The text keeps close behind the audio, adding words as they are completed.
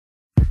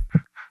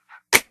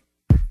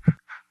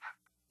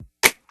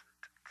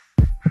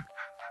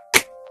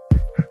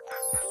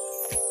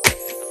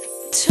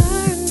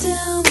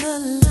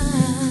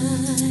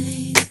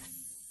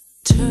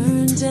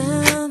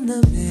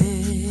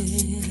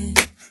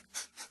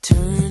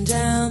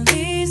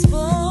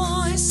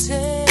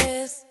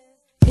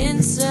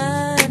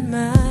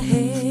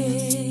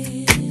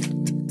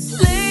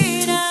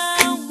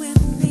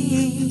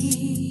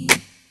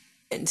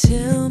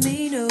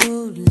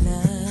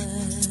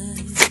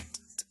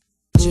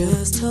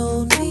Just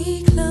hold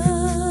me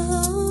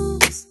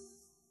close,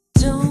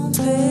 don't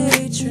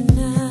patronize,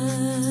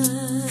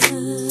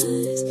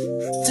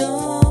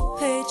 don't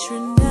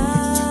patronize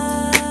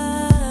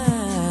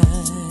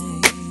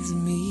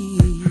me.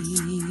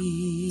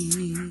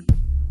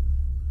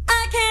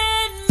 I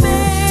can't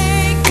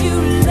make you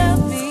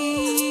love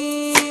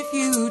me if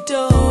you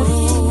don't.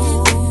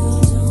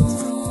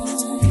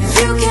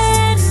 You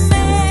can't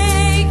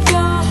make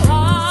your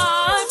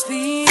heart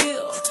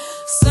feel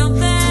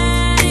something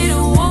it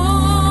won't.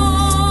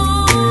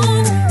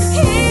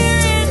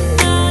 Here in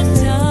the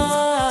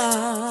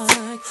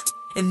dark,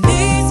 in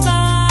these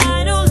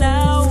final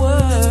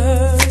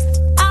hours,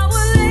 I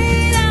will lay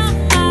down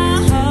my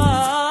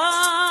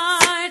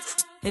heart,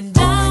 and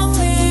I'll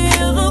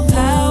feel the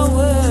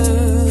power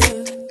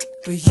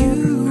for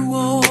you.